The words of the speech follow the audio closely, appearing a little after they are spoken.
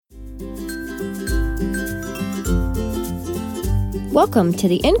Welcome to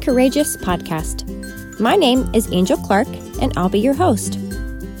the Incourageous podcast. My name is Angel Clark, and I'll be your host.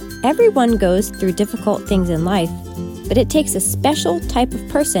 Everyone goes through difficult things in life, but it takes a special type of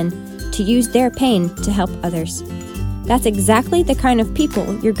person to use their pain to help others. That's exactly the kind of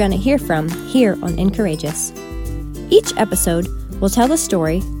people you're going to hear from here on Incourageous. Each episode will tell the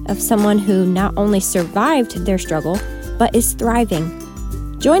story of someone who not only survived their struggle, but is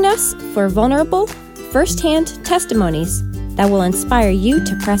thriving. Join us for vulnerable, first-hand testimonies that will inspire you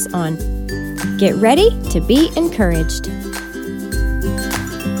to press on. Get ready to be encouraged.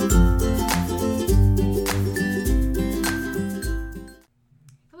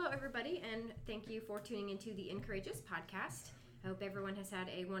 Hello, everybody, and thank you for tuning into the Incourageous podcast. I hope everyone has had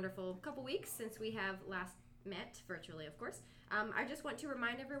a wonderful couple weeks since we have last met, virtually, of course. I just want to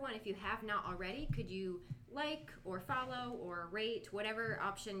remind everyone, if you have not already, could you like or follow or rate whatever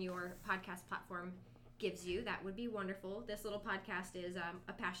option your podcast platform gives you? That would be wonderful. This little podcast is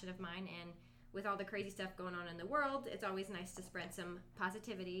a passion of mine, and with all the crazy stuff going on in the world, it's always nice to spread some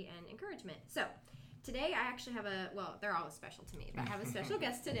positivity and encouragement. So today I actually have they're always special to me, but I have a special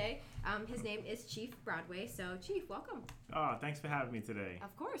guest today. His name is Chief Broadway. So Chief, welcome. Oh, thanks for having me today.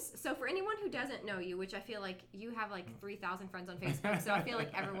 Of course. So for anyone who doesn't know you, which I feel like you have like 3,000 friends on Facebook, so I feel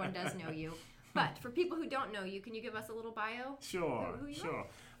like everyone does know you. But for people who don't know you, can you give us a little bio? Sure, who you sure.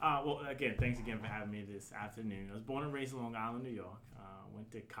 Well, again, thanks again for having me this afternoon. I was born and raised in Long Island, New York. Went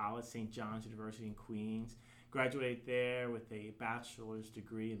to college, St. John's University in Queens. Graduated there with a bachelor's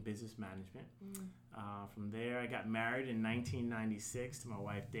degree in business management. From there, I got married in 1996 to my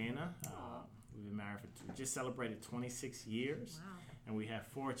wife, Dana. We've been married for just celebrated 26 years. Wow. And we have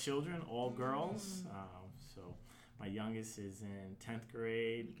 4 children, all girls. So my youngest is in 10th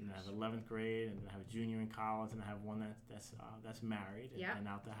grade, and I have 11th grade, and then I have a junior in college, and I have one that's married and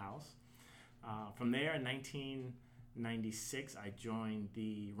out the house. From there, in 1996, I joined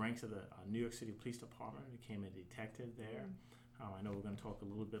the ranks of the New York City Police Department, became a detective there. I know we're going to talk a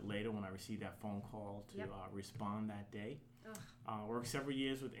little bit later when I received that phone call to respond that day. Worked several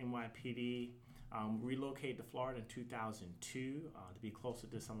years with NYPD. Relocated to Florida in 2002 to be closer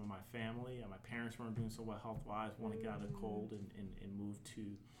to some of my family. My parents weren't doing so well health-wise, wanted to get out of the cold and move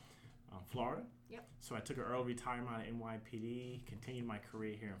to Florida. So I took an early retirement out of NYPD, continued my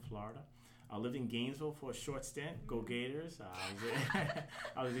career here in Florida. I lived in Gainesville for a short stint. Go Gators.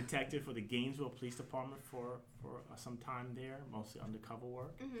 I was a detective for the Gainesville Police Department for some time there, mostly undercover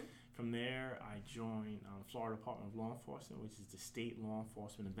work. From there, I joined Florida Department of Law Enforcement, which is the state law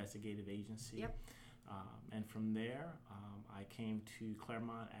enforcement investigative agency. And from there, I came to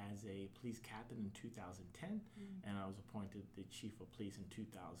Claremont as a police captain in 2010, and I was appointed the chief of police in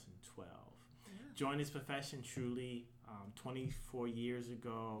 2012. Joined this profession truly 24 years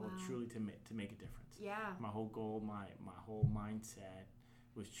ago, truly to make a difference. My whole goal, my whole mindset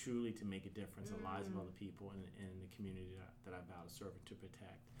was truly to make a difference in the lives of other people and in the community that I vow to serve and to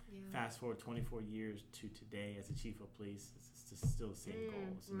protect. Fast forward 24 years to today as a chief of police, it's still the same goal.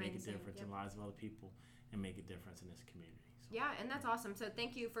 It's to make a difference in the lives of other people and make a difference in this community. So, and that's awesome. So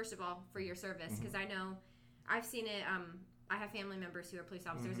thank you, first of all, for your service, because I know I've seen it. I have family members who are police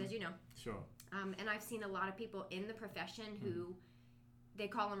officers, as you know. Sure. And I've seen a lot of people in the profession who they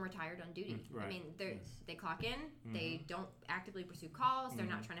call them retired on duty. Right. I mean, they clock in, they don't actively pursue calls, they're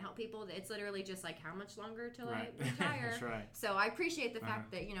not trying to help people. It's literally just like, how much longer till I retire? That's right. So I appreciate the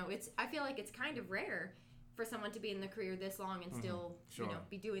fact that, I feel like it's kind of rare for someone to be in the career this long and still,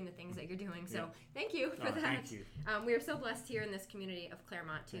 be doing the things that you're doing. So thank you for that. Thank you. We are so blessed here in this community of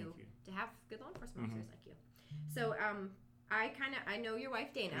Claremont to have good law enforcement officers like you. So, I know your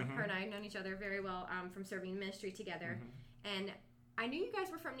wife, Dana. Her and I have known each other very well from serving ministry together. And I knew you guys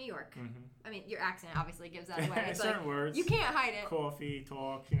were from New York. I mean, your accent obviously gives that away. It's certain words. You can't hide it. Coffee,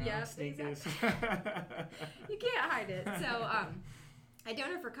 talk, sneakers. You can't hide it. So I'd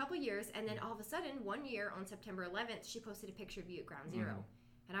known her for a couple years, and then all of a sudden, one year on September 11th, she posted a picture of you at Ground Zero.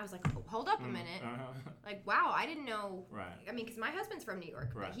 And I was like, oh, hold up a minute. Like, wow, I didn't know. Right. I mean, because my husband's from New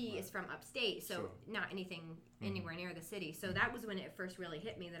York, but he is from upstate, so not anything anywhere near the city. So that was when it first really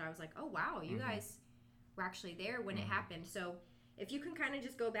hit me that I was like, oh, wow, you guys were actually there when it happened. So if you can kind of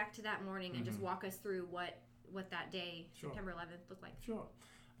just go back to that morning and just walk us through what that day, September 11th, looked like. Sure.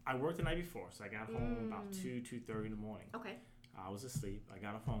 I worked the night before, so I got home about 2:30 in the morning. Okay. I was asleep. I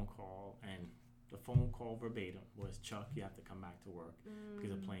got a phone call, and the phone call verbatim was, Chuck, you have to come back to work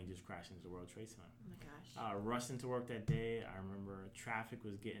because a plane just crashed into the World Trade Center. Oh, my gosh. I rushed into work that day. I remember traffic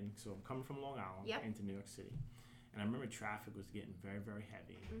was getting, so I'm coming from Long Island into New York City. And I remember traffic was getting very, very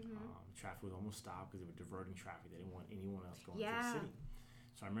heavy. Traffic was almost stopped because they were diverting traffic. They didn't want anyone else going to the city.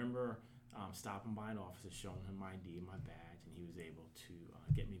 So I remember stopping by an officer, showing him my ID, my badge, and he was able to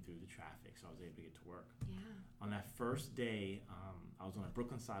get me through the traffic, so I was able to get to work. Yeah. On that first day, I was on the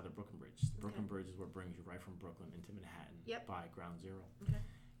Brooklyn side of the Brooklyn Bridge. The Brooklyn Bridge is what brings you right from Brooklyn into Manhattan by Ground Zero. Okay.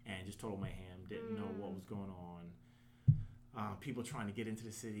 And just total mayhem, didn't know what was going on. People trying to get into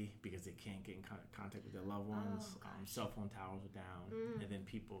the city because they can't get in contact with their loved ones. Cell phone towers are down. And then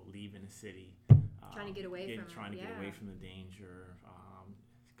people leaving the city. Trying to get away from the danger.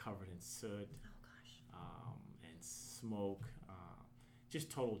 Covered in soot. And smoke. Just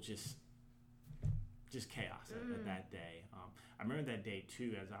chaos at that day. I remember that day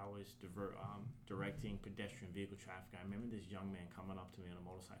too, as I was directing pedestrian vehicle traffic. I remember this young man coming up to me on a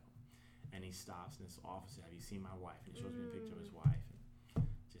motorcycle, and he stops, and this officer, "Have you seen my wife?" And he shows me a picture of his wife, and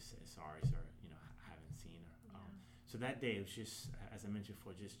just says, "Sorry, sir, I haven't seen her." So that day it was just, as I mentioned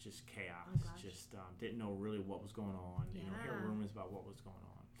before, just chaos. Didn't know really what was going on. Hear rumors about what was going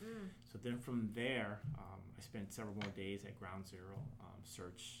on. So then from there, I spent several more days at Ground Zero.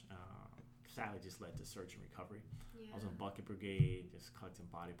 Search, sadly, just led to search and recovery. I was on Bucket Brigade, just collecting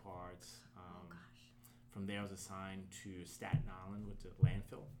body parts. From there, I was assigned to Staten Island with the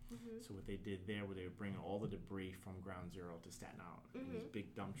landfill. So what they did there, where they would bring all the debris from Ground Zero to Staten Island. And these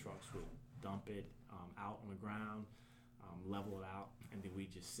big dump trucks would dump it out on the ground, level it out, and then we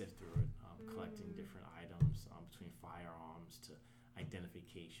just sift through it, collecting different items between firearms to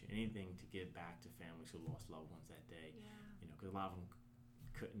identification, anything to give back to families who lost loved ones that day. Because a lot of them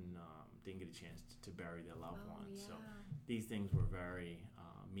didn't get a chance to bury their loved ones. So these things were very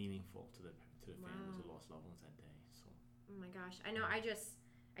meaningful to the families who lost loved ones that day. So. Oh my gosh, I know.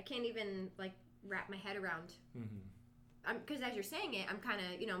 I can't even wrap my head around. Because as you're saying it, I'm kind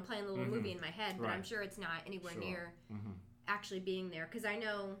of I'm playing a little movie in my head, but I'm sure it's not anywhere near actually being there. Because I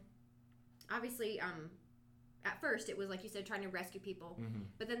know, obviously, at first it was like you said, trying to rescue people,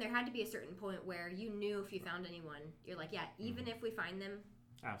 but then there had to be a certain point where you knew if you found anyone, you're like, even if we find them,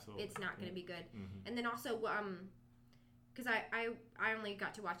 absolutely, it's not going to be good. And then also, because I only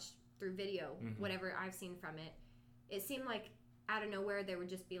got to watch through video whatever I've seen from it. It seemed like out of nowhere there would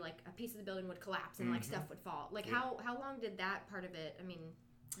just be like a piece of the building would collapse and stuff would fall. How long did that part of it? I mean,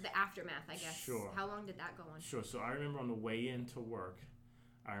 the aftermath, I guess. Sure. How long did that go on? Sure. So I remember on the way into work,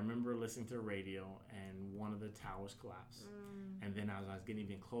 I remember listening to the radio and one of the towers collapsed. And then as I was getting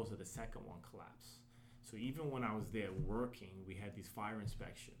even closer, the second one collapsed. So even when I was there working, we had these fire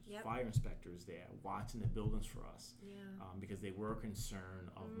inspectors there watching the buildings for us, because they were concerned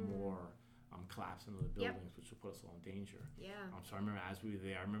of more collapsing of the buildings, which would put us all in danger. So I remember as we were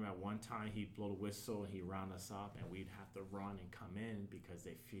there, I remember at one time he'd blow the whistle and he'd round us up, and we'd have to run and come in because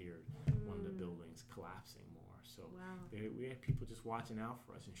they feared one of the buildings collapsing more. So we had people just watching out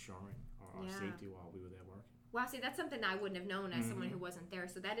for us, ensuring our safety while we were there working. Wow, see, that's something I wouldn't have known as someone who wasn't there.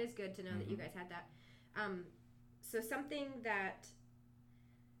 So that is good to know that you guys had that. So something that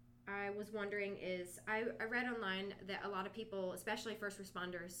I was wondering is, I read online that a lot of people, especially first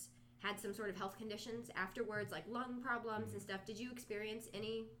responders, had some sort of health conditions afterwards, like lung problems and stuff. Did you experience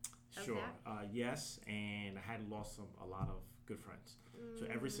any of that? Yes, and I had lost a lot of good friends. So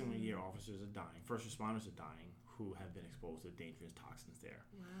every single year, officers are dying. First responders are dying who have been exposed to dangerous toxins there.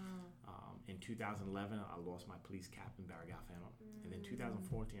 Wow. In 2011, I lost my police captain, Barry Galfano. And then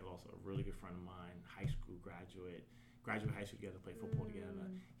 2014, I lost a really good friend of mine, high school graduate high school together, played football together.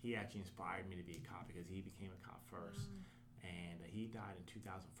 He actually inspired me to be a cop because he became a cop first. And he died in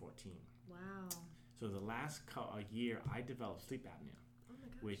 2014. Wow. So the last year, I developed sleep apnea,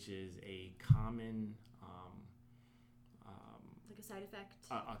 which is a common... like a side effect?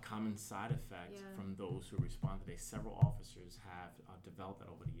 A common side effect from those who respond today. Several officers have developed that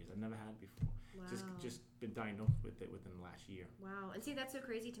over the years. I've never had it before. Wow. Just been diagnosed with it within the last year. Wow. And see, that's so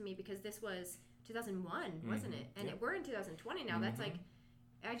crazy to me because this was 2001, wasn't it? And we're in 2020 now. That's like,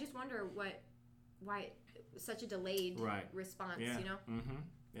 I just wonder why such a delayed response,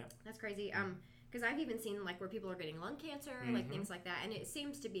 That's crazy. Because I've even seen like where people are getting lung cancer, like things like that, and it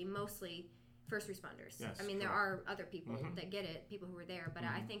seems to be mostly first responders. Yes, I mean, there are other people that get it, people who were there, but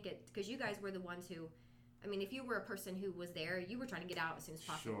I think because you guys were the ones who, I mean, if you were a person who was there, you were trying to get out as soon as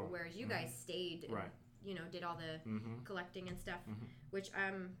possible, whereas you guys stayed and, did all the collecting and stuff, which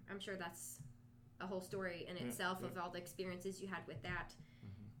I'm sure that's a whole story in itself of all the experiences you had with that.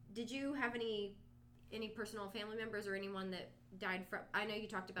 Did you have any personal family members or anyone that died from? I know you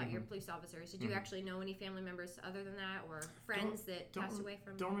talked about your police officers. Did you actually know any family members other than that, or friends that passed away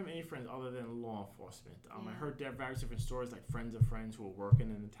from? Don't remember any friends other than law enforcement. I heard there various different stories, like friends of friends who were working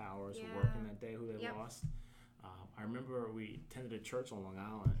in the towers, who were working that day, who they lost. I remember we attended a church on Long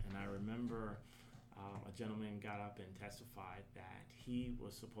Island, and I remember a gentleman got up and testified that he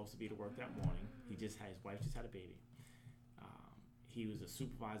was supposed to be to work that morning. His wife just had a baby. He was a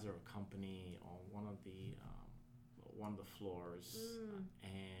supervisor of a company on one of the floors,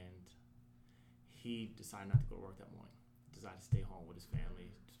 and he decided not to go to work that morning. Decided to stay home with his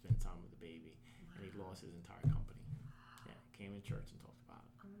family, to spend time with the baby, and he lost his entire company. Yeah, came in church and talked about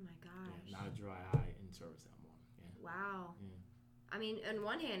it. Oh my gosh! Yeah, not a dry eye in service that morning. Yeah. Wow. Yeah. I mean, on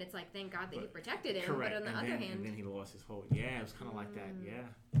one hand, it's like, thank God that he protected him. Correct. But on the other hand... And then he lost his whole... Yeah, it was kind of like that.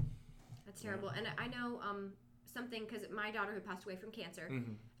 Yeah. That's terrible. And I know something, because my daughter who passed away from cancer,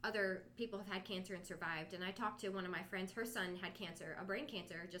 other people have had cancer and survived. And I talked to one of my friends. Her son had cancer, a brain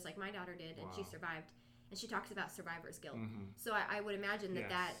cancer, just like my daughter did, and she survived. And she talks about survivor's guilt. So I would imagine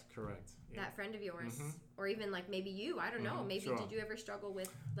that correct. Yeah. That friend of yours, or even like maybe you, I don't know, maybe did you ever struggle with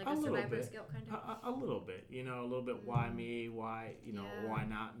like a survivor's guilt kind of? A little bit, a little bit. Why me? Why why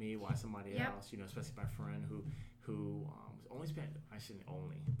not me? Why somebody else? Especially my friend who only spent, I shouldn't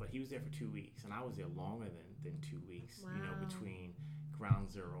only, but he was there for 2 weeks, and I was there longer than 2 weeks. Wow. Between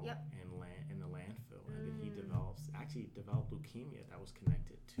ground zero and the landfill, and then he developed leukemia that was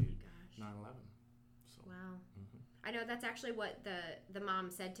connected to 9/11. So, wow. I know that's actually what the mom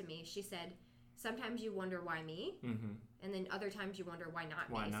said to me. She said, sometimes you wonder why me, and then other times you wonder why not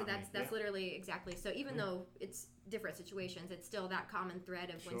me. So that's literally exactly. So even though it's different situations, it's still that common thread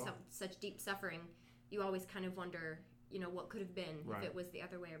of when such deep suffering, you always kind of wonder, what could have been if it was the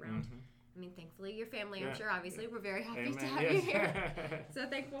other way around. I mean, thankfully, your family, I'm sure, obviously, we're very happy to have you here. So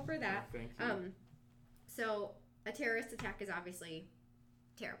thankful for that. Thank you. So a terrorist attack is obviously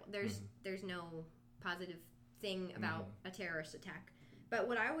terrible. There's no positive thing about a terrorist attack. But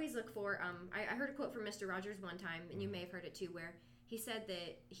what I always look for, I heard a quote from Mr. Rogers one time, and you may have heard it too, where he said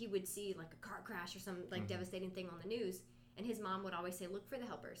that he would see like a car crash or some like devastating thing on the news, and his mom would always say, look for the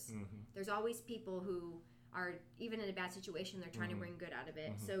helpers. There's always people who are, even in a bad situation, they're trying to bring good out of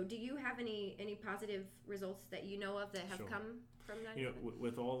it. So do you have any positive results that you know of that have come from that?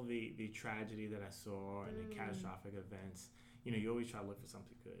 With all the tragedy that I saw and the catastrophic events, you always try to look for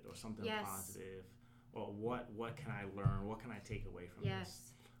something good or something positive. Or what can I learn? What can I take away from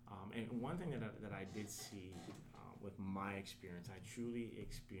this? And one thing that I did see with my experience, I truly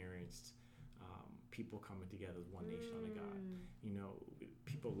experienced people coming together as one nation under God.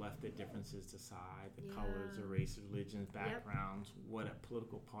 People left their differences aside, the colors, the races, religions, backgrounds, what a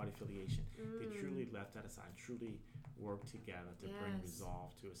political party affiliation. They truly left that aside, truly worked together to bring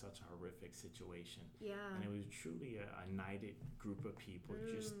resolve to such a horrific situation. And it was truly a united group of people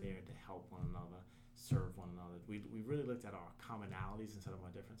just there to help one another, serve one another. We really looked at our commonalities instead of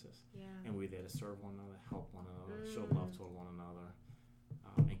our differences. And we're there to serve one another, help one another, show love toward one another,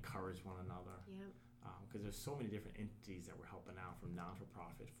 encourage one another. Because there's so many different entities that we're helping out, from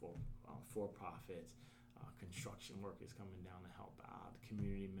non-for-profit, for-profit, construction workers coming down to help out,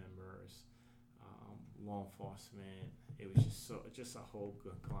 community members, law enforcement. It was just a whole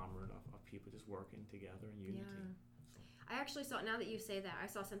conglomerate of people just working together in unity. I actually saw, now that you say that, I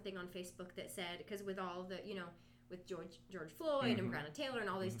saw something on Facebook that said, because with all the, with George Floyd and Breonna Taylor and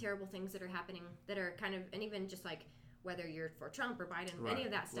all these terrible things that are happening that are kind of, and even just like whether you're for Trump or Biden, any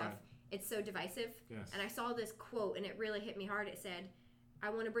of that stuff, it's so divisive. And I saw this quote and it really hit me hard. It said, I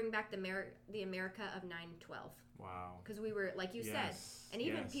want to bring back the America of 9/12. Wow. Because we were, like you said, and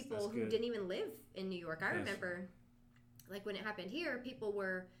even people who didn't even live in New York. I remember, like when it happened here, people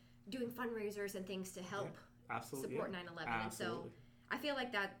were doing fundraisers and things to help support 9/11. And so I feel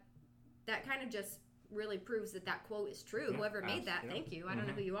like that kind of just really proves that quote is true. Whoever made that, thank you. I don't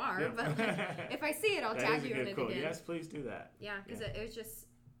know who you are, but if I see it, I'll tag you in it again. Yes, please do that. Yeah, because it was just,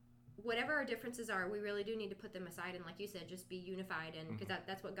 whatever our differences are, we really do need to put them aside and, like you said, just be unified, and because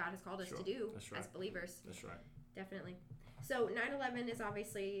that's what God has called us to do as believers. That's right. Definitely. So 9/11 is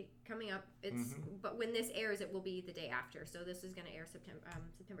obviously coming up. It's but when this airs, it will be the day after. So this is going to air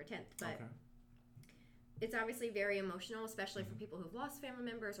September 10th. But it's obviously very emotional, especially for people who've lost family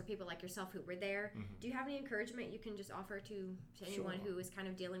members or people like yourself who were there. Do you have any encouragement you can just offer to anyone who is kind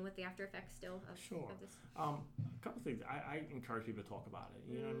of dealing with the after effects still of this? A couple things. I encourage people to talk about it.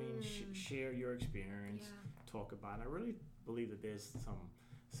 You know what I mean? Share your experience. Talk about it. I really believe that there's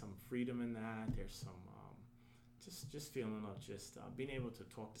some freedom in that. There's some just feeling of just being able to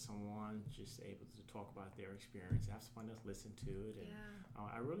talk to someone, just able to talk about their experience, have someone else listen to it, and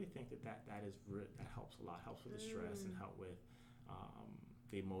I really think that helps a lot, helps with the stress and help with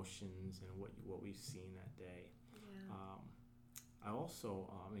the emotions and what we've seen that day. I also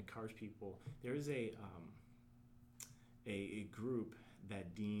encourage people. There is a group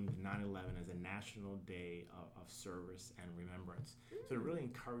that deemed 9/11 as a national day of service and remembrance. So they're really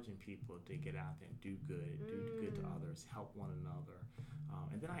encouraging people to get out there and do good to others, help one another.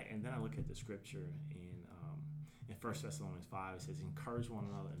 And then I look at the scripture in 1 Thessalonians 5. It says, encourage one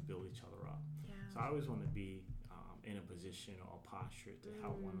another and build each other up. Yeah. So I always want to be in a position or a posture to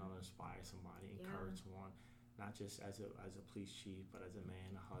help one another, inspire somebody, encourage one, not just as a police chief, but as a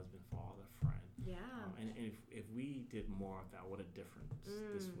man, a husband, father, friend. Yeah. And if we did more of that, what a difference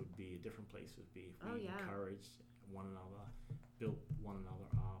this would be. A different place would be if we encouraged one another, built one another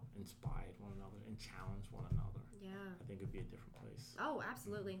up, inspired one another, and challenged one another. Yeah. I think it would be a different place. Oh,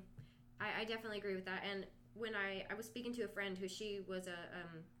 absolutely. I definitely agree with that. And when I was speaking to a friend who she was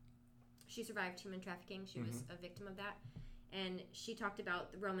she survived human trafficking. She was a victim of that. And she talked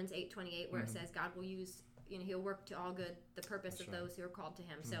about Romans 8:28, where it says God will use, he'll work to all good the purpose of those who are called to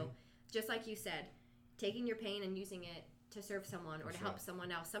him. So just like you said, taking your pain and using it to serve someone or to help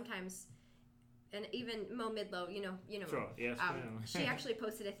someone else. Sometimes, and even Mo Midlow, Sure. Yes, she actually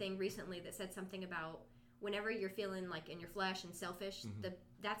posted a thing recently that said something about whenever you're feeling like in your flesh and selfish,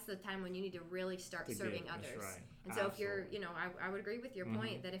 that's the time when you need to really start serving others. Right. And so if you're, I would agree with your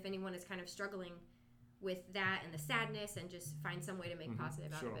point that if anyone is kind of struggling with that and the sadness, and just find some way to make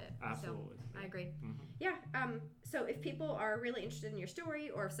positive out of it. Absolutely. So I agree. Yeah. So if people are really interested in your story,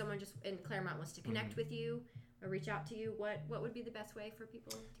 or if someone just in Claremont wants to connect with you or reach out to you, what would be the best way for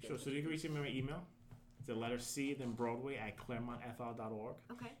people to get So you can reach me by email. It's the letter C, then Broadway at ClaremontFL.org.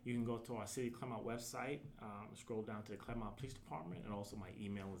 Okay. You can go to our City of Claremont website, scroll down to the Claremont Police Department, and also my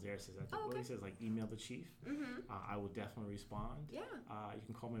email is there. It says, it says like email the chief. I will definitely respond. Yeah. You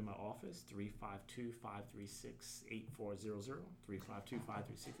can call me in my office, 352-536-8400,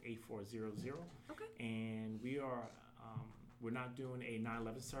 352-536-8400. Okay. And we are, we're not doing a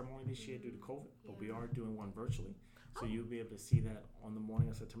 9/11 ceremony this year due to COVID, but we are doing one virtually. So you'll be able to see that on the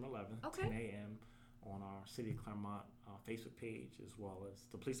morning of September 11th, 10 a.m., on our City of Claremont Facebook page, as well as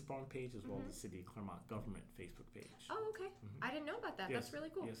the Police Department page, as well as the City of Claremont Government Facebook page. Oh, okay. I didn't know about that. Yes. That's really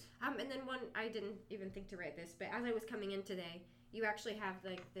cool. Yes. And then one, I didn't even think to write this, but as I was coming in today, you actually have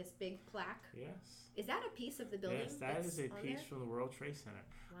like this big plaque. Yes. Is that a piece of the building? Yes, that is a piece from the World Trade Center.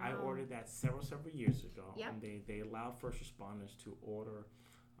 Wow. I ordered that several years ago. Yep. And they allowed first responders to order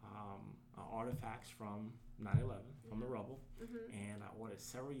artifacts from 9/11, from the rubble, and I ordered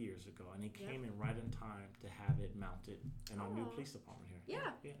several years ago, and it came in right in time to have it mounted in our new police department here.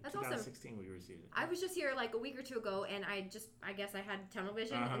 Yeah, that's 2016 awesome. we received it. I was just here like a week or two ago, and I guess I had tunnel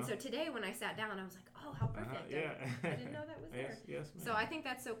vision, and so today when I sat down, I was like, oh, how perfect. Yeah. I didn't know that was there. Yes, ma'am. So I think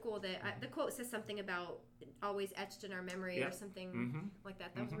that's so cool that the quote says something about always etched in our memory or something like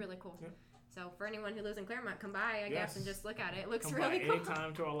that. That was really cool. Yep. So for anyone who lives in Claremont, come by, I guess, and just look at it. It looks really cool.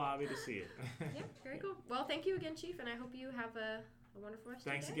 Anytime to our lobby to see it. Yeah, very cool. Well, thank you again, Chief, and I hope you have a wonderful rest of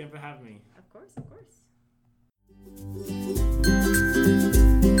your day. Thanks again for having me. Of course, of course.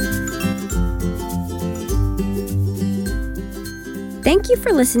 Thank you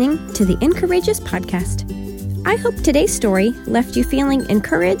for listening to the Incourageous podcast. I hope today's story left you feeling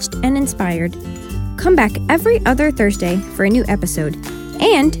encouraged and inspired. Come back every other Thursday for a new episode.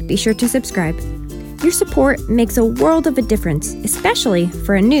 And be sure to subscribe. Your support makes a world of a difference, especially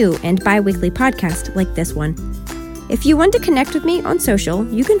for a new and bi-weekly podcast like this one. If you want to connect with me on social,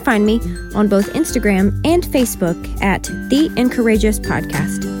 you can find me on both Instagram and Facebook at The Incourageous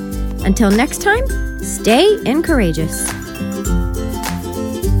Podcast. Until next time, stay incourageous.